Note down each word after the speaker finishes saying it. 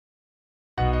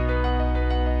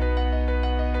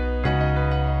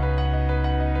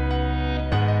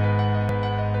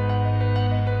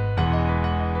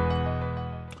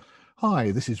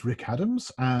Hi, this is Rick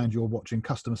Adams, and you're watching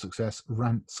Customer Success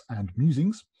Rants and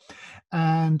Musings.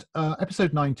 And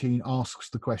episode 19 asks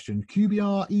the question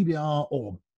QBR, EBR,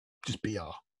 or just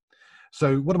BR.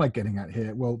 So, what am I getting at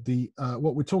here? Well,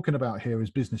 what we're talking about here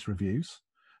is business reviews.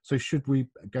 So, should we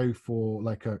go for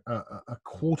like a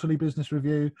quarterly business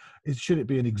review? Should it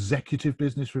be an executive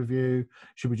business review?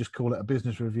 Should we just call it a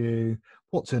business review?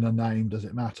 What's in a name? Does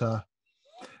it matter?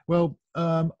 Well,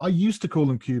 I used to call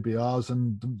them QBRs,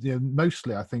 and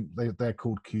mostly I think they're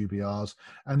called QBRs.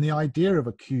 And the idea of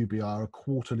a QBR, a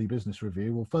quarterly business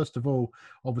review, well, first of all,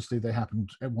 obviously they happen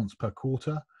once per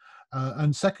quarter.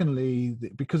 And secondly,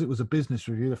 because it was a business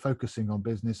review, they're focusing on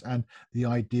business. And the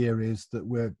idea is that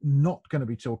we're not going to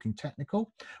be talking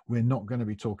technical. We're not going to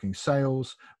be talking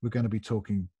sales. We're going to be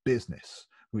talking business,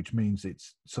 which means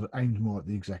it's sort of aimed more at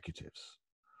the executives.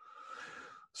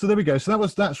 So there we go. So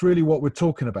that's really what we're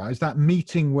talking about, is that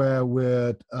meeting where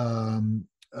we're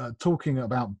talking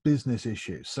about business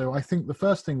issues. So I think the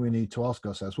first thing we need to ask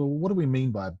ourselves, well, what do we mean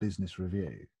by a business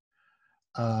review?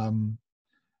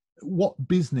 What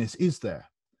business is there?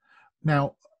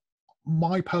 Now,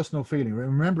 my personal feeling,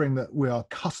 remembering that we are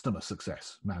customer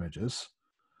success managers,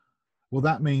 well,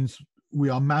 that means we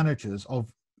are managers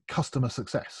of customer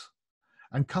success.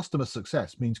 And customer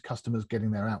success means customers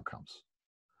getting their outcomes.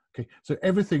 Okay, so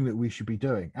everything that we should be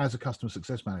doing as a customer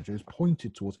success manager is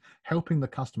pointed towards helping the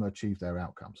customer achieve their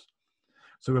outcomes.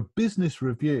 So a business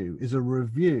review is a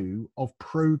review of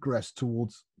progress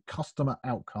towards customer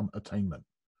outcome attainment.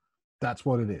 That's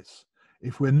what it is.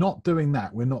 If we're not doing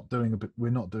that, we're not doing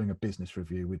a business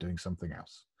review. We're doing something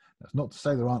else. That's not to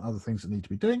say there aren't other things that need to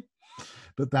be doing,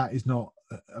 but that is not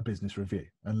a business review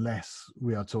unless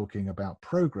we are talking about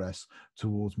progress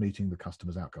towards meeting the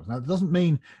customer's outcomes. Now, it doesn't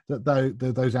mean that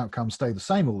those outcomes stay the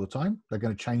same all the time. They're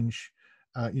going to change,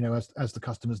 as the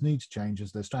customer's needs change,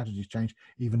 as their strategies change,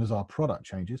 even as our product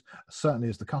changes, certainly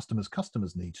as the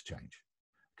customer's needs change.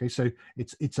 Okay, so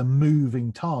it's a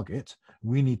moving target.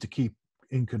 We need to keep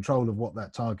in control of what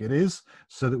that target is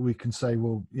so that we can say,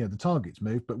 well, the target's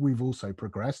moved, but we've also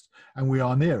progressed and we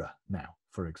are nearer now,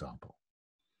 for example.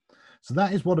 So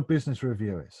that is what a business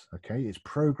review is, okay? It's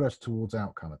progress towards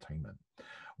outcome attainment.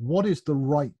 What is the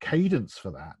right cadence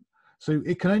for that? So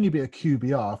it can only be a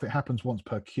QBR if it happens once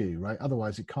per Q, right?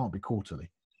 Otherwise it can't be quarterly.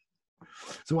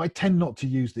 So I tend not to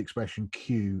use the expression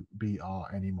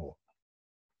QBR anymore.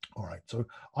 All right, so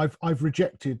I've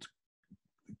rejected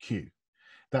Q.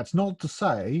 That's not to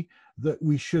say that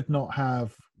we should not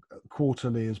have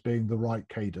quarterly as being the right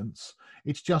cadence.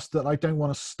 It's just that I don't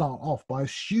want to start off by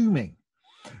assuming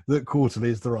that quarterly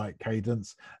is the right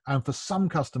cadence. And for some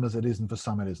customers it is, and for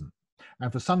some it isn't.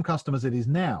 And for some customers it is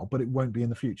now, but it won't be in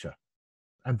the future,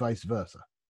 and vice versa.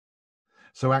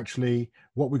 So actually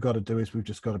what we've got to do is we've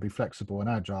just got to be flexible and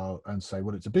agile and say,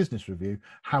 well, it's a business review.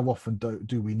 How often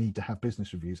do we need to have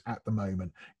business reviews at the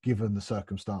moment, given the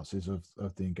circumstances of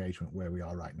the engagement where we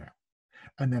are right now?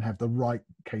 And then have the right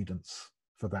cadence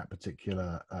for that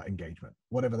particular engagement,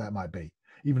 whatever that might be.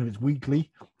 Even if it's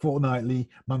weekly, fortnightly,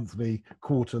 monthly,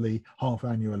 quarterly, half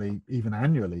annually, even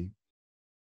annually,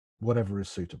 whatever is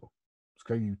suitable.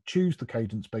 So you choose the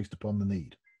cadence based upon the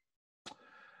need.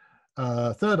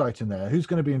 Third item there, who's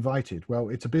going to be invited? Well,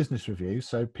 it's a business review,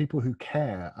 so people who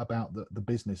care about the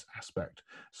business aspect.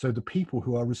 So the people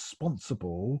who are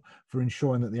responsible for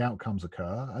ensuring that the outcomes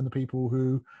occur, and the people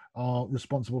who are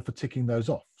responsible for ticking those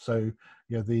off. So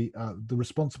the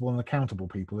responsible and accountable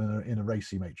people in a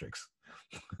RACI matrix.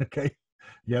 Okay,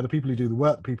 the people who do the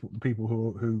work, the people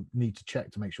who need to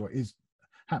check to make sure it is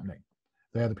happening.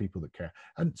 They're the people that care.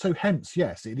 And so hence,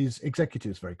 yes, it is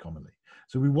executives very commonly.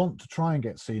 So we want to try and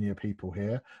get senior people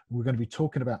here. We're going to be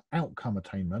talking about outcome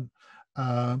attainment.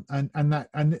 And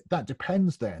that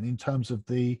depends then in terms of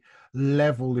the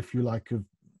level, if you like, of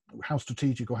how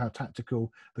strategic or how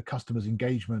tactical the customer's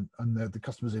engagement and the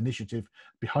customer's initiative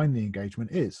behind the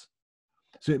engagement is.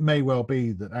 So it may well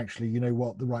be that actually,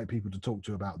 the right people to talk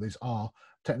to about this are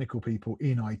technical people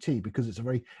in IT, because it's a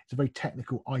very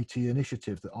technical IT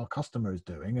initiative that our customer is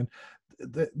doing,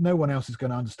 and no one else is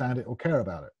going to understand it or care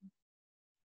about it.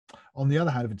 On the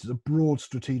other hand, if it's a broad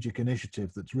strategic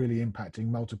initiative that's really impacting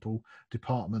multiple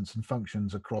departments and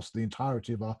functions across the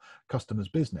entirety of our customer's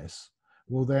business,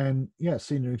 well then,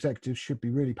 senior executives should be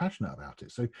really passionate about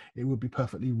it. So it would be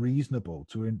perfectly reasonable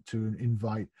to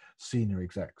invite senior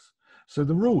execs. So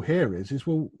the rule here is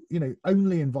well,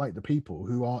 only invite the people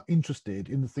who are interested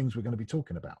in the things we're going to be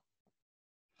talking about.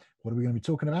 What are we going to be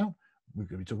talking about? We're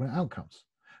going to be talking about outcomes.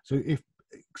 So if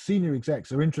senior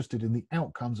execs are interested in the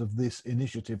outcomes of this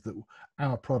initiative that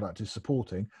our product is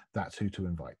supporting, that's who to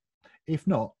invite. If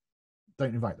not,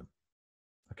 don't invite them.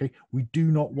 Okay, we do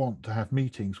not want to have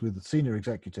meetings with the senior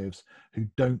executives who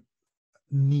don't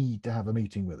need to have a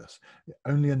meeting with us. It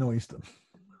only annoys them.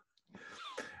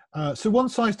 So one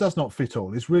size does not fit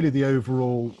all is really the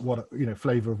overall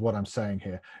flavor of what I'm saying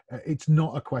here. It's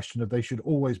not a question of they should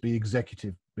always be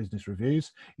executive business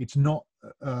reviews. It's not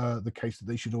the case that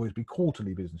they should always be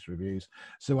quarterly business reviews.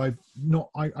 So I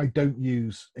don't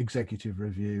use executive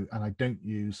review and I don't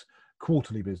use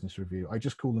quarterly business review. I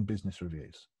just call them business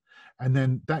reviews. And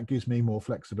then that gives me more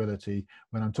flexibility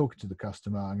when I'm talking to the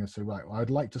customer. I'm going to say, right, well, I'd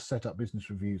like to set up business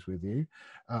reviews with you.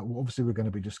 Well, obviously, we're going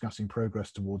to be discussing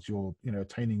progress towards your,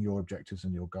 attaining your objectives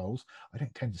and your goals. I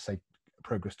don't tend to say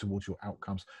progress towards your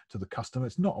outcomes to the customer.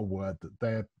 It's not a word that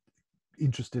they're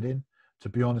interested in, to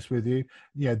be honest with you.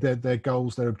 Yeah, their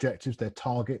goals, their objectives, their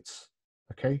targets.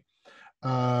 Okay.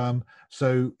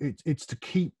 So it's to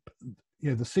keep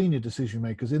the senior decision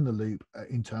makers in the loop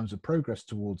in terms of progress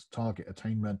towards target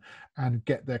attainment and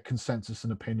get their consensus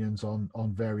and opinions on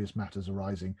various matters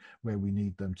arising where we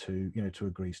need them to to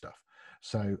agree stuff.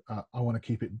 So I want to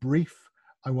keep it brief.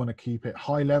 I want to keep it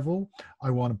high level.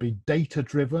 I want to be data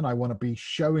driven. I want to be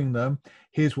showing them,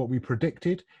 here's what we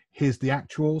predicted, here's the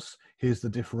actuals, here's the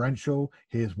differential,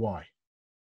 here's why,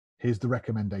 here's the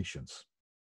recommendations.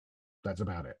 That's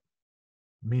about it.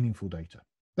 Meaningful data.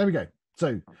 There we go.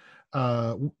 So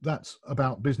that's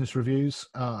about business reviews.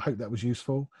 I hope that was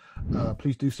useful.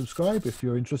 Please do subscribe if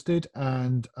you're interested,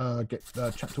 and get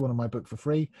chapter 1 of my book for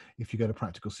free if you go to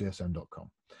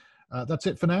practicalcsm.com. That's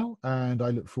it for now, and I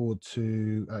look forward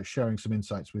to sharing some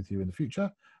insights with you in the future.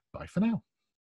 Bye for now.